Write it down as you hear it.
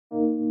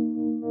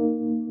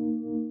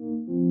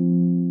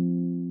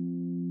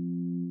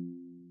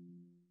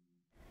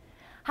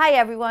Hi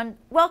everyone,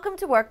 welcome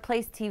to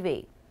Workplace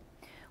TV.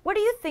 What do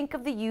you think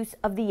of the use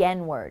of the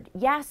N-word?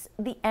 Yes,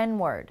 the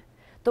N-word.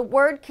 The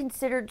word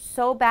considered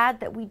so bad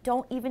that we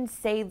don't even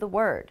say the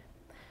word.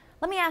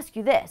 Let me ask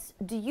you this,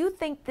 do you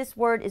think this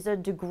word is a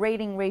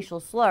degrading racial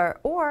slur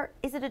or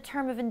is it a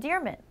term of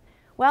endearment?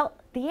 Well,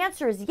 the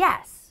answer is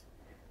yes.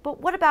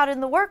 But what about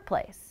in the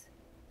workplace?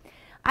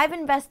 I've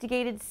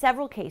investigated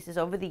several cases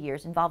over the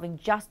years involving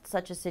just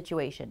such a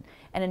situation,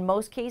 and in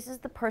most cases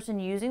the person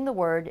using the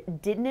word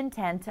didn't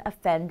intend to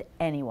offend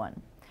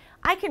anyone.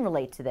 I can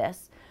relate to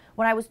this.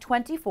 When I was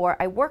 24,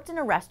 I worked in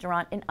a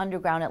restaurant in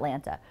underground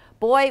Atlanta.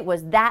 Boy,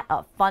 was that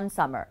a fun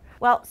summer.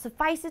 Well,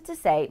 suffice it to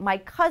say, my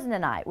cousin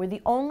and I were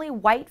the only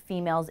white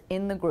females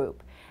in the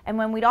group. And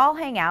when we'd all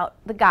hang out,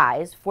 the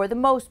guys, for the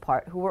most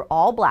part, who were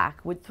all black,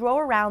 would throw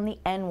around the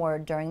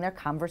N-word during their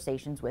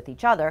conversations with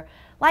each other,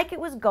 like it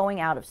was going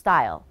out of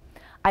style.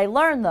 I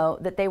learned, though,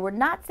 that they were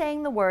not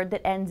saying the word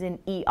that ends in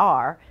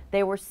ER,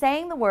 they were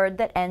saying the word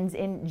that ends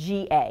in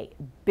GA.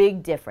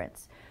 Big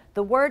difference.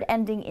 The word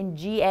ending in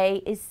GA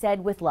is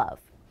said with love.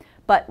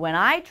 But when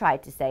I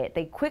tried to say it,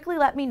 they quickly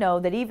let me know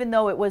that even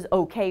though it was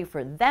okay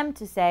for them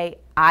to say,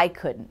 I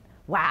couldn't.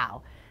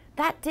 Wow,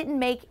 that didn't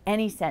make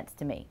any sense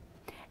to me.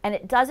 And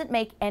it doesn't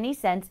make any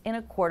sense in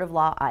a court of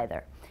law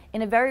either.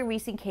 In a very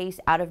recent case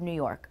out of New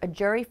York, a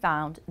jury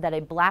found that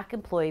a black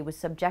employee was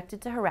subjected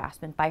to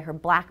harassment by her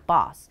black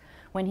boss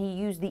when he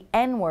used the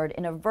N-word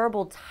in a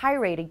verbal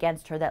tirade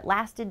against her that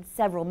lasted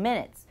several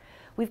minutes.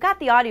 We've got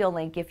the audio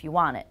link if you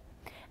want it.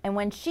 And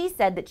when she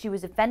said that she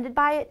was offended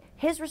by it,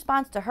 his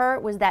response to her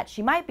was that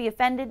she might be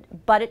offended,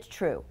 but it's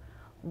true.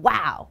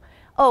 Wow.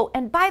 Oh,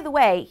 and by the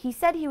way, he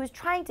said he was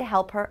trying to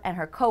help her and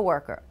her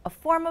coworker, a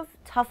form of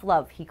tough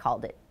love, he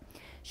called it.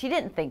 She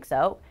didn't think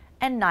so,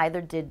 and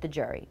neither did the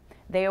jury.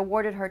 They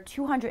awarded her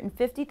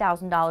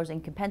 $250,000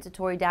 in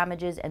compensatory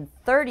damages and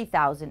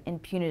 $30,000 in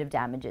punitive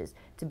damages,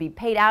 to be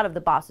paid out of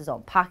the boss's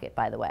own pocket,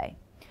 by the way.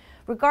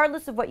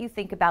 Regardless of what you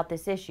think about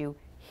this issue,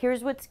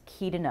 here's what's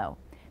key to know.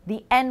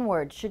 The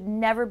N-word should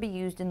never be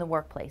used in the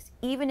workplace,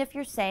 even if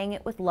you're saying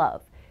it with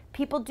love.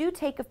 People do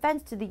take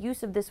offense to the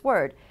use of this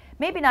word.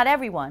 Maybe not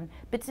everyone,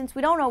 but since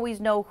we don't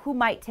always know who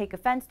might take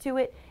offense to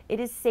it, it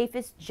is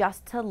safest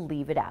just to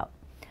leave it out.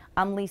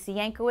 I'm Lisa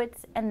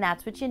Yankowitz, and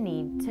that's what you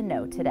need to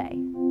know today.